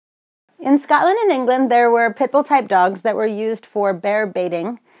In Scotland and England, there were Pitbull type dogs that were used for bear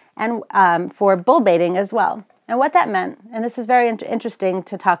baiting and for bull baiting as well. And what that meant, and this is very interesting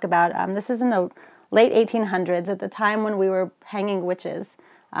to talk about, this is in the late 1800s, at the time when we were hanging witches,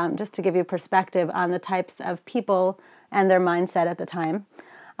 just to give you perspective on the types of people and their mindset at the time.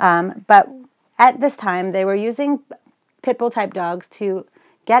 But at this time, they were using Pitbull type dogs to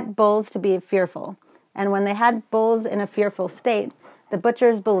get bulls to be fearful. And when they had bulls in a fearful state, the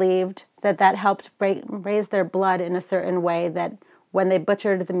butchers believed that that helped raise their blood in a certain way, that when they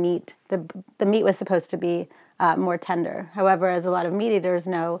butchered the meat, the meat was supposed to be more tender. However, as a lot of meat eaters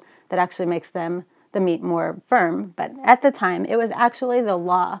know, that actually makes the meat more firm. But at the time, it was actually the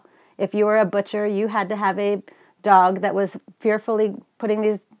law. If you were a butcher, you had to have a dog that was fearfully putting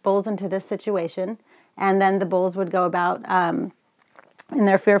these bulls into this situation, and then the bulls would go about in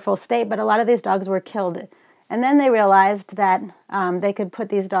their fearful state. But a lot of these dogs were killed. And then they realized that they could put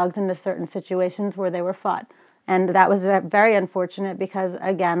these dogs into certain situations where they were fought. And that was very unfortunate because,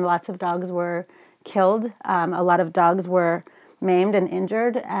 again, lots of dogs were killed. A lot of dogs were maimed and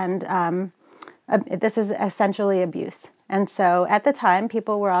injured. And this is essentially abuse. And so at the time,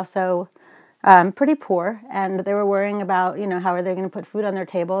 people were also pretty poor. And they were worrying about, how are they going to put food on their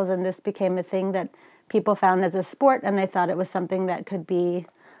tables? And this became a thing that people found as a sport. And they thought it was something that could be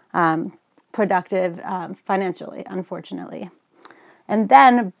productive financially, unfortunately. And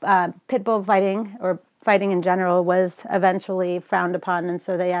then pitbull fighting, or fighting in general, was eventually frowned upon, and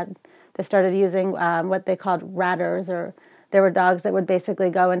so they started using what they called ratters, or there were dogs that would basically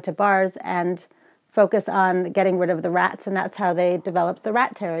go into bars and focus on getting rid of the rats, and that's how they developed the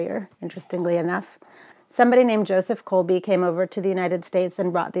rat terrier, interestingly enough. Somebody named Joseph Colby came over to the United States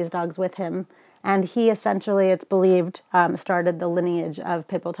and brought these dogs with him. And he essentially, it's believed, started the lineage of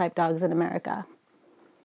Pitbull type dogs in America.